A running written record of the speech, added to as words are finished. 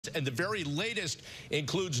And the very latest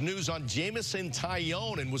includes news on Jameson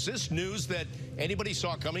Taillon. And was this news that anybody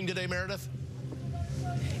saw coming today, Meredith?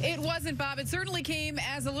 It wasn't, Bob. It certainly came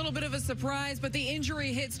as a little bit of a surprise, but the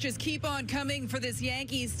injury hits just keep on coming for this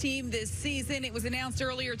Yankees team this season. It was announced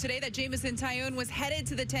earlier today that Jameson Taillon was headed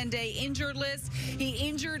to the 10-day injured list. He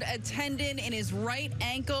injured a tendon in his right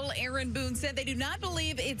ankle. Aaron Boone said they do not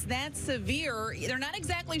believe it's that severe. They're not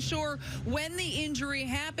exactly sure when the injury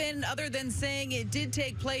happened, other than saying it did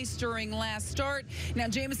take place during last start. Now,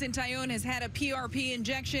 Jameson Taillon has had a PRP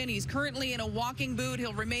injection. He's currently in a walking boot.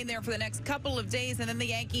 He'll remain there for the next couple of days, and then the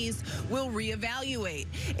Yankees will reevaluate.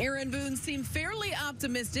 Aaron Boone seemed fairly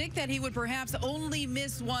optimistic that he would perhaps only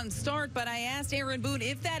miss one start, but I asked Aaron Boone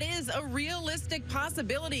if that is a realistic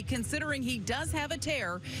possibility, considering he does have a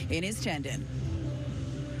tear in his tendon.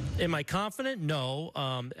 Am I confident? No.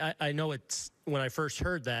 I know it's, when I first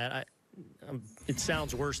heard that, it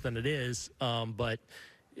sounds worse than it is, but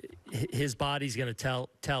his body's going to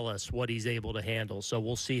tell us what he's able to handle. So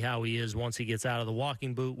we'll see how he is once he gets out of the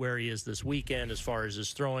walking boot, where he is this weekend as far as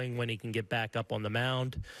his throwing, when he can get back up on the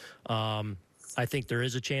mound. I think there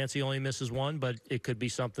is a chance he only misses one, but it could be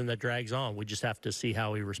something that drags on. We just have to see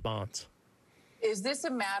how he responds. Is this a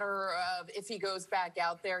matter of, if he goes back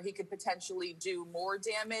out there, he could potentially do more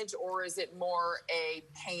damage, or is it more a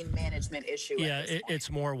pain management issue? Yeah, it's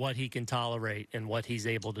more what he can tolerate and what he's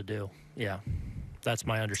able to do. Yeah. That's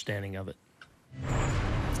my understanding of it.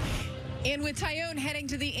 And with Taillon heading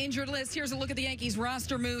to the injured list, here's a look at the Yankees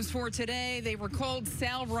roster moves for today. They recalled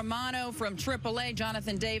Sal Romano from AAA.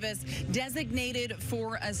 Jonathan Davis designated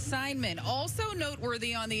for assignment. Also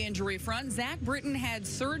noteworthy on the injury front, Zach Britton had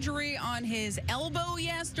surgery on his elbow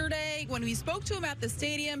yesterday. When we spoke to him at the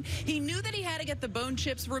stadium, he knew that he had to get the bone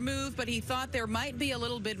chips removed, but he thought there might be a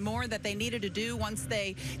little bit more that they needed to do once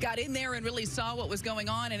they got in there and really saw what was going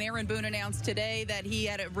on. And Aaron Boone announced today that he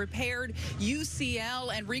had a repaired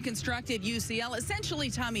UCL and reconstructed UCL, essentially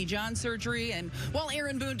Tommy John surgery. And while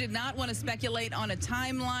Aaron Boone did not want to speculate on a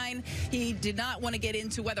timeline, he did not want to get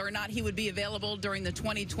into whether or not he would be available during the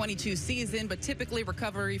 2022 season, but typically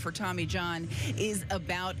recovery for Tommy John is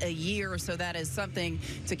about a year, so that is something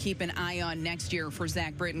to keep an eye on next year for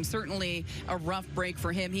Zach Britton. Certainly a rough break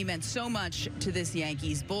for him. He meant so much to this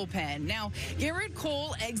Yankees bullpen. Now, Garrett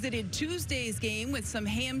Cole exited Tuesday's game with some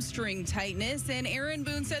hamstring tightness, and Aaron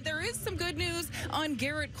Boone said there is some good news on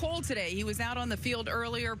Garrett Cole today. He was out on the field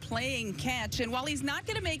earlier playing catch, and while he's not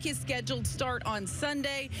going to make his scheduled start on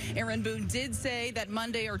Sunday, Aaron Boone did say that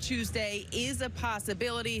Monday or Tuesday is a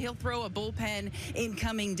possibility. He'll throw a bullpen in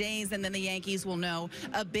coming days, and then the Yankees will know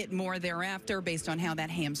a bit more thereafter based on how that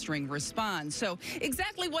hamstring responds. So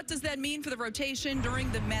exactly what does that mean for the rotation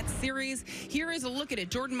during the Mets series? Here is a look at it.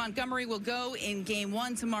 Jordan Montgomery will go in Game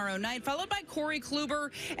 1 tomorrow night, followed by Corey Kluber,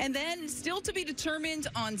 and then still to be determined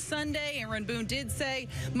on Sunday. Aaron Boone did say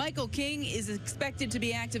Michael King is expected to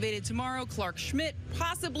be activated tomorrow. Clark Schmidt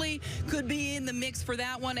possibly could be in the mix for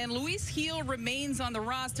that one. And Luis Gil remains on the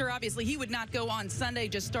roster. Obviously, he would not go on Sunday,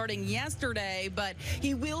 just starting yesterday, but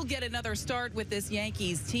he will get another start with this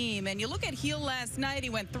Yankees team. And you look at Gil last night, he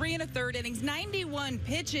went 3 1/3 innings, 91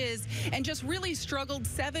 pitches, and just really struggled,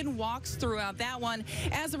 7 walks throughout that one.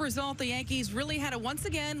 As a result, the Yankees really had to once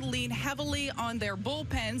again lean heavily on their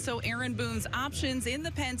bullpen. So Aaron Boone's options in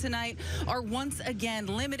the pen tonight are once again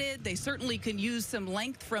limited. They certainly can use some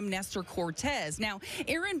length from Nestor Cortez. Now,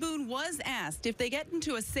 Aaron Boone was asked if they get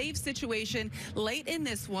into a safe situation late in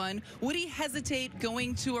this one, would he hesitate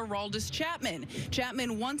going to Aroldis Chapman?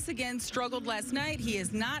 Chapman once again struggled last night. He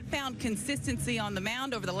has not found consistency on the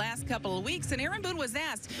mound over the last couple of weeks, and Aaron Boone was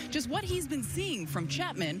asked just what he's been seeing from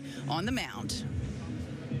Chapman on the mound.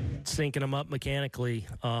 Syncing him up mechanically,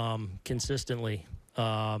 consistently.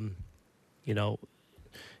 You know,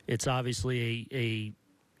 it's obviously a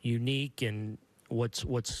unique, and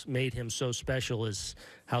what's made him so special is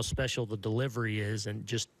how special the delivery is, and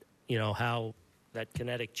just, you know, how that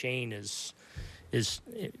kinetic chain it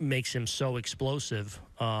makes him so explosive.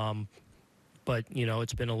 But, you know,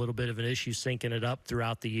 it's been a little bit of an issue syncing it up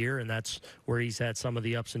throughout the year, and that's where he's had some of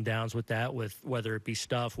the ups and downs with that, with whether it be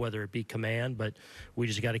stuff, whether it be command. But we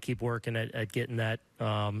just got to keep working at getting that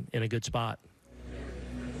in a good spot.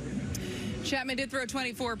 Chapman did throw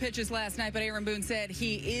 24 pitches last night, but Aaron Boone said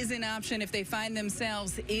he is an option if they find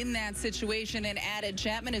themselves in that situation, and added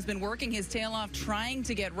Chapman has been working his tail off trying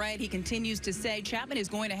to get right. He continues to say Chapman is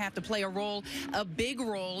going to have to play a role, a big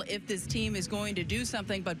role, if this team is going to do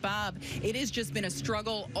something. But, Bob, it has just been a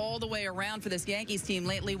struggle all the way around for this Yankees team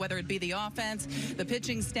lately, whether it be the offense, the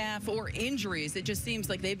pitching staff, or injuries. It just seems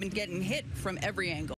like they've been getting hit from every angle.